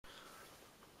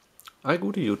Hi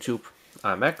good YouTube,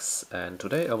 I'm Max and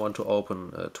today I want to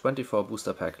open a 24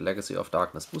 booster pack Legacy of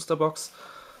Darkness booster box.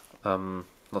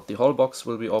 Not the whole box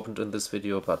will be opened in this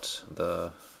video, but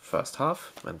the first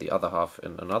half and the other half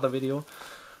in another video.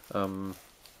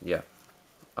 Yeah,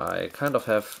 I kind of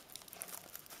have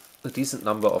a decent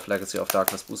number of Legacy of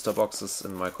Darkness booster boxes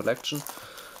in my collection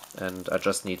and I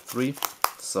just need 3.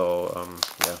 So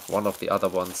yeah, one of the other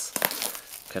ones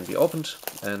can be opened,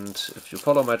 and if you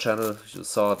follow my channel you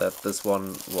saw that this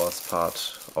one was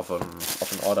part of an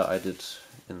order I did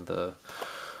in the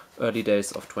early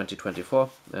days of 2024,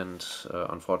 and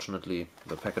unfortunately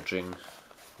the packaging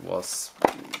was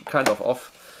kind of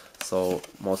off, so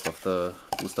most of the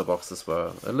booster boxes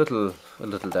were a little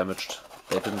damaged.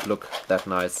 They didn't look that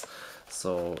nice,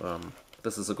 so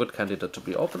this is a good candidate to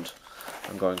be opened.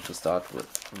 I'm going to start with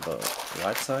the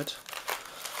right side.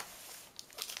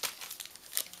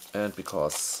 And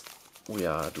because we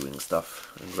are doing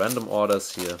stuff in random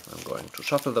orders here, I'm going to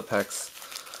shuffle the packs.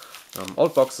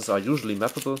 Old boxes are usually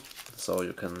mappable, so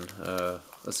you can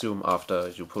assume after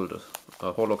you pulled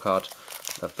a holo card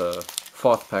that the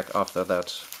fourth pack after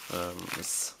that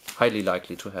is highly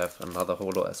likely to have another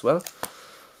holo as well.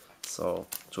 So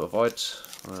to avoid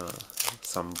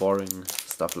some boring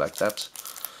stuff like that,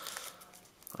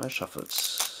 I shuffled.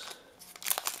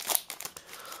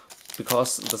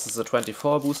 Because this is a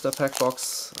 24 booster pack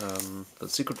box, the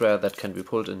secret rare that can be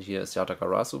pulled in here is Yata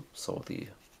Garasu, so the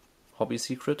hobby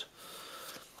secret.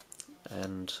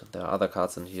 And there are other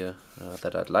cards in here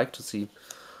that I'd like to see,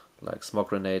 like Smoke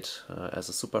Grenade as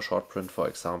a super short print, for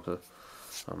example.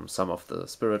 Some of the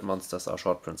spirit monsters are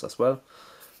short prints as well.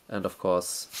 And of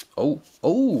course, oh,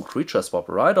 creature swap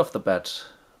right off the bat.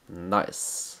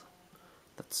 Nice.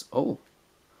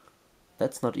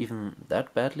 That's not even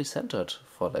that badly centered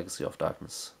for Legacy of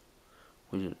Darkness.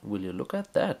 Will you look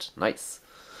at that? Nice.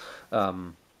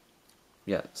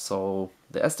 Yeah, so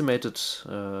the estimated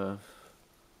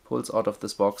pulls out of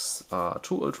this box are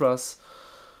 2 ultras,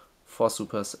 4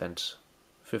 supers, and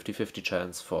 50-50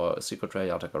 chance for a secret rare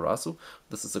Yata Garasu.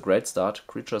 This is a great start.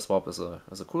 Creature swap is a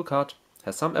cool card.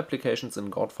 Has some applications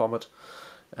in gold format,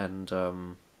 and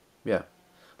yeah.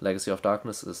 Legacy of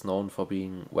Darkness is known for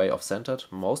being way off-centered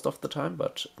most of the time,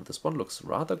 but this one looks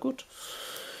rather good.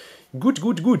 Good.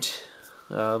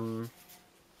 Yeah.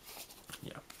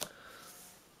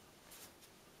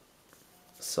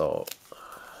 So,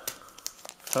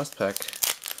 first pack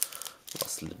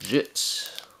was legit.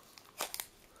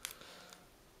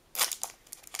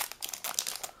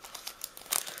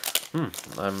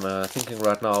 I'm thinking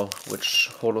right now which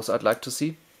holos I'd like to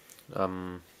see.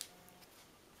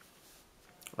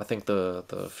 I think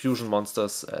the fusion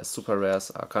monsters as super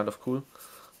rares are kind of cool,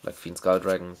 like Fiend Skull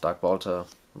Dragon, Dark Bolter,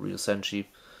 Ryu Senshi.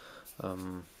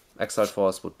 Exiled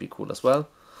Force would be cool as well.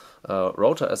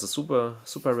 Rota as a super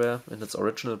rare in its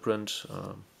original print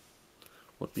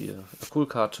would be a cool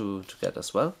card to get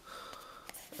as well.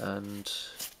 And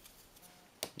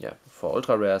yeah, for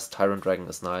ultra rares, Tyrant Dragon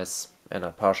is nice,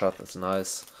 Anna Parshath is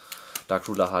nice. Dark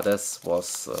Ruler Hades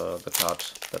was the card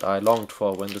that I longed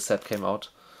for when the set came out.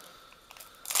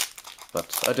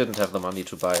 But I didn't have the money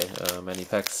to buy many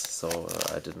packs, so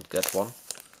I didn't get one.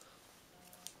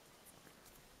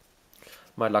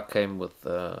 My luck came with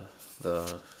the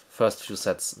first few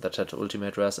sets that had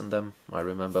ultimate rares in them. I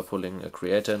remember pulling a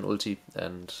Creator in ulti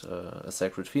and a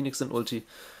Sacred Phoenix in ulti,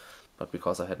 but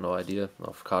because I had no idea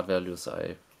of card values,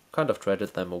 I kind of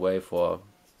traded them away for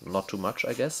not too much,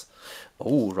 I guess.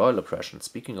 Oh, Royal Oppression.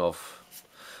 Speaking of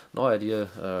no idea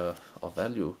of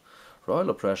value, Royal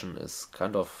Oppression is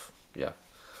kind of, yeah,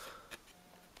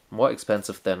 more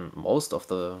expensive than most of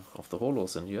the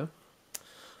holos in here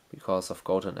because of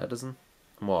Goat and Edison.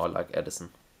 More like Edison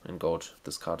in Goat.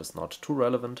 This card is not too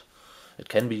relevant. It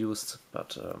can be used,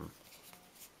 but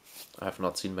I have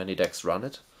not seen many decks run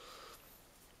it.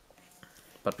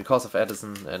 But because of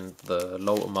Edison and the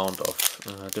low amount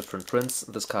of different prints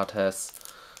this card has,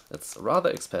 it's rather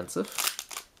expensive.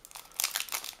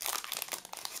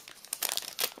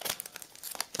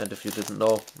 And if you didn't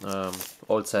know,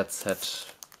 old sets had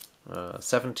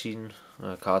 17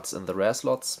 cards in the rare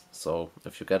slots, so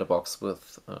if you get a box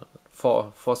with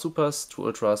 4 supers, 2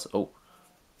 ultras, oh,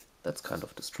 that's kind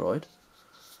of destroyed.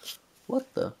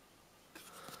 What the?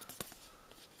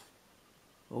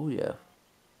 Oh yeah.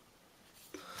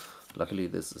 Luckily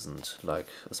this isn't like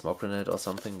a smoke grenade or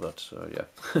something, but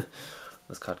yeah,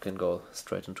 this card can go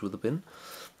straight into the bin.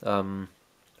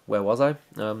 Where was I?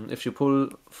 If you pull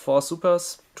 4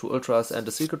 supers, 2 ultras and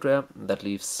a secret rare, that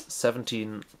leaves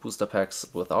 17 booster packs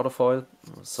without a foil,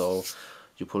 so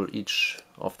you pull each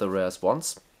of the rares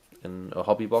once in a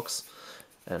hobby box,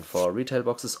 And for retail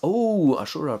boxes, oh,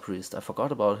 Ashura Priest, I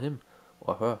forgot about him,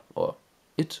 or her, or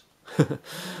it.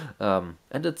 And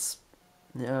it's,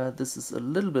 yeah, this is a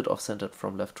little bit off-centered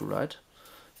from left to right,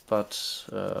 but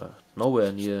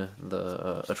nowhere near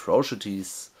the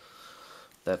atrocities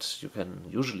that you can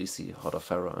usually see out of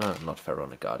not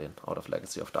Pharaonic Guardian, out of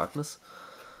Legacy of Darkness.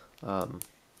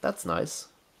 That's nice.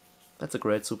 That's a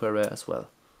great super rare as well.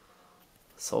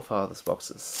 So far this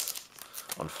box is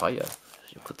on fire,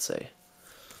 you could say.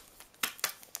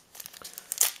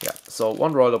 Yeah, so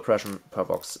 1 Royal Oppression per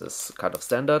box is kind of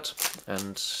standard,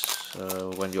 and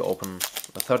when you open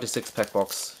a 36 pack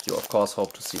box, you of course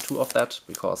hope to see 2 of that,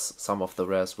 because some of the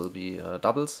rares will be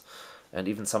doubles, and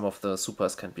even some of the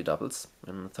supers can be doubles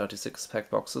in 36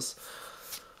 pack boxes.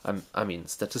 I mean,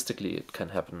 statistically it can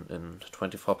happen in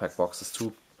 24 pack boxes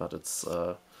too, but it's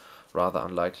rather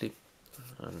unlikely.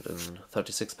 And in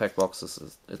 36 pack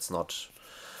boxes it's not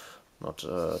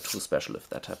too special if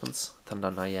that happens.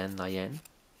 Thunder Nyan Nyan.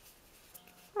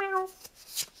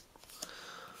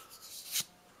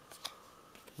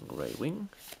 Grey Wing,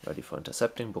 ready for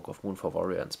intercepting, Book of Moon for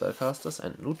Warrior and Spellcasters,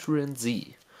 and Nutrient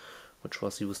Z, which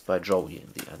was used by Joey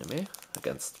in the anime,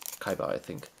 against Kaiba, I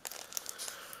think,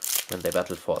 when they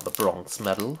battled for the Bronze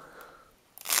Medal.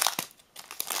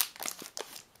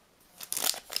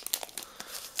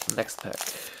 Next pack.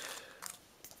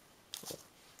 Oh,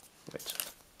 wait.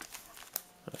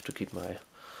 I have to keep my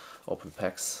open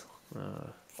packs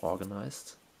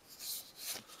organized.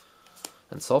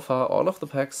 And so far all of the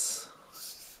packs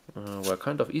were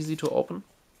kind of easy to open.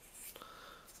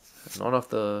 None of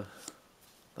the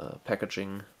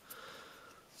packaging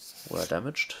were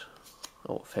damaged.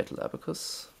 Oh, Fatal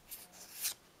Abacus.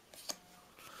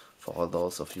 For all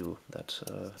those of you that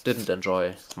didn't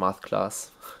enjoy math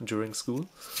class during school.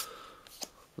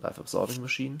 Life Absorbing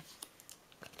Machine.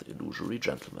 The Illusory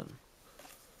Gentleman.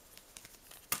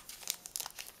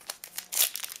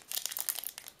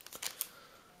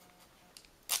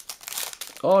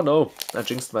 Oh no, I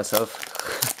jinxed myself.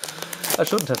 I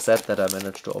shouldn't have said that I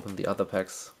managed to open the other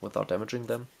packs without damaging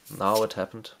them. Now it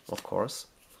happened, of course.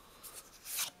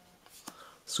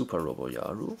 Super Robo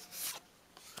Yaru.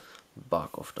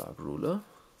 Bark of Dark Ruler.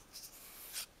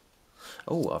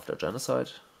 Oh, After Genocide.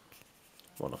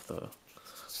 One of the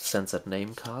censored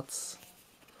name cards.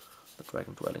 The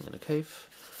Dragon Dwelling in a Cave.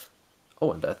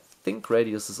 Oh, and I think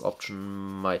Gradius's option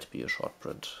might be a short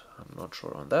print. I'm not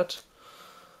sure on that.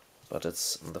 But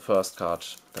it's the first card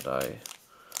that I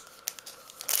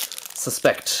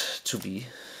suspect to be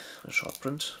a short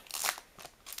print.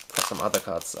 For some other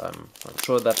cards I'm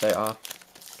sure that they are,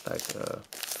 like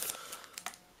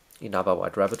Inaba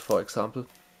White Rabbit, for example,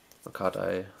 a card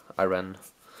I ran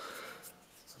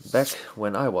back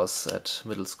when I was at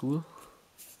middle school,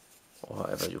 or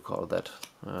however you call that,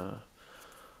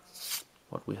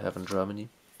 what we have in Germany.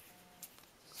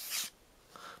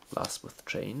 Blast with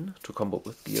Chain to combo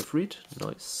with Gearfried.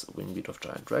 Nice. Wingbeat of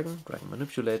Giant Dragon. Dragon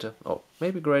Manipulator. Oh,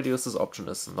 maybe Gradius's option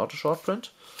is not a short print,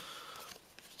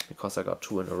 because I got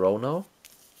 2 in a row now.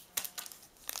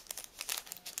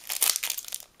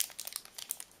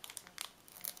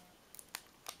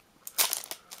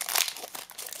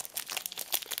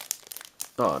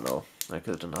 Oh no, I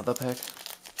killed another pack.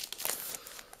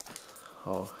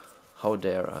 How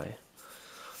dare I?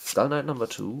 Skull Knight number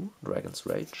 2, Dragon's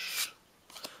Rage.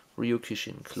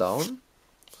 Ryukishin Clown,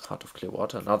 Heart of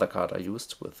Clearwater, another card I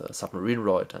used with Submarine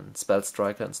Roid and Spell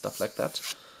Striker and stuff like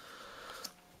that.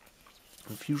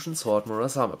 Infusion Sword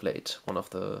Murasame Blade, one of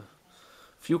the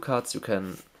few cards you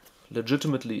can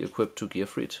legitimately equip to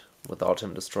Gearfried without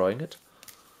him destroying it.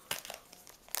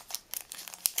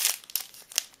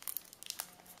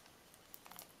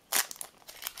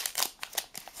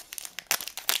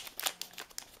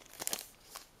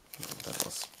 That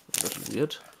was a little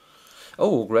weird.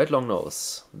 Oh, Great Long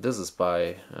Nose. This is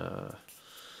by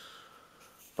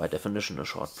definition a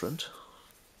short print.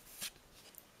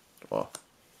 Oh,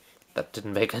 that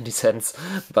didn't make any sense,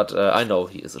 but I know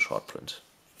he is a short print.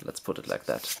 Let's put it like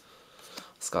that.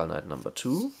 Skull Knight number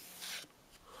 2.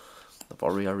 The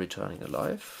Warrior Returning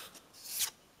Alive.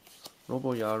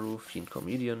 Robo Yaru, Fiend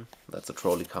Comedian. That's a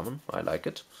trolley common. I like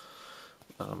it.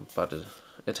 But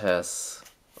it has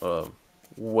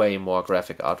way more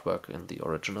graphic artwork in the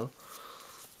original.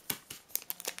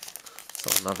 So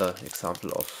another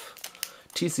example of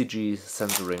TCG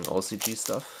censoring OCG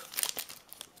stuff.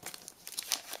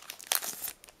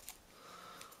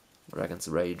 Dragon's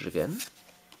Rage again.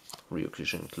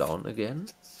 Ryukishin Clown again.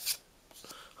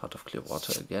 Heart of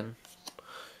Clearwater again.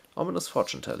 Ominous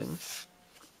Fortune Telling.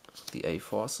 The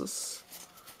A-Forces.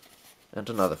 And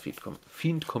another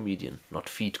Fiend Comedian. Not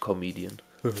Feed Comedian.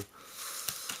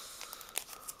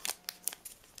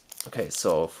 Okay,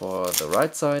 so for the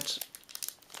right side,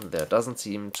 there doesn't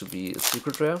seem to be a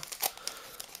secret rare.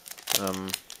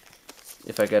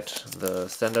 If I get the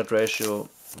standard ratio,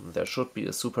 there should be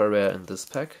a super rare in this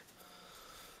pack.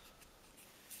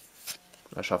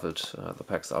 I shuffled the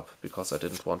packs up because I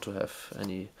didn't want to have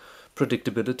any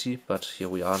predictability, but here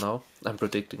we are now. I'm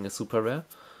predicting a super rare.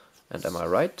 And am I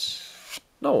right?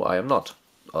 No, I am not.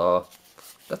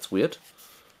 That's weird.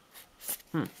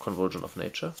 Convulsion of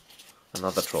Nature.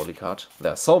 Another trolley card.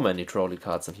 There are so many trolley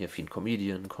cards in here. Fiend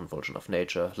Comedian, Convulsion of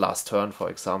Nature, Last Turn, for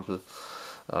example.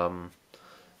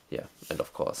 Yeah, and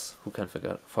of course, who can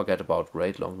forget about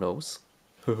Great Long Nose?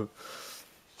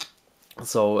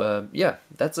 So yeah,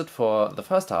 that's it for the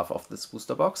first half of this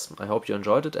booster box. I hope you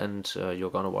enjoyed it and you're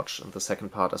gonna watch the second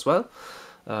part as well.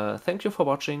 Thank you for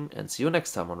watching and see you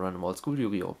next time on Random Old School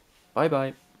Yu-Gi-Oh! Bye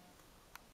bye!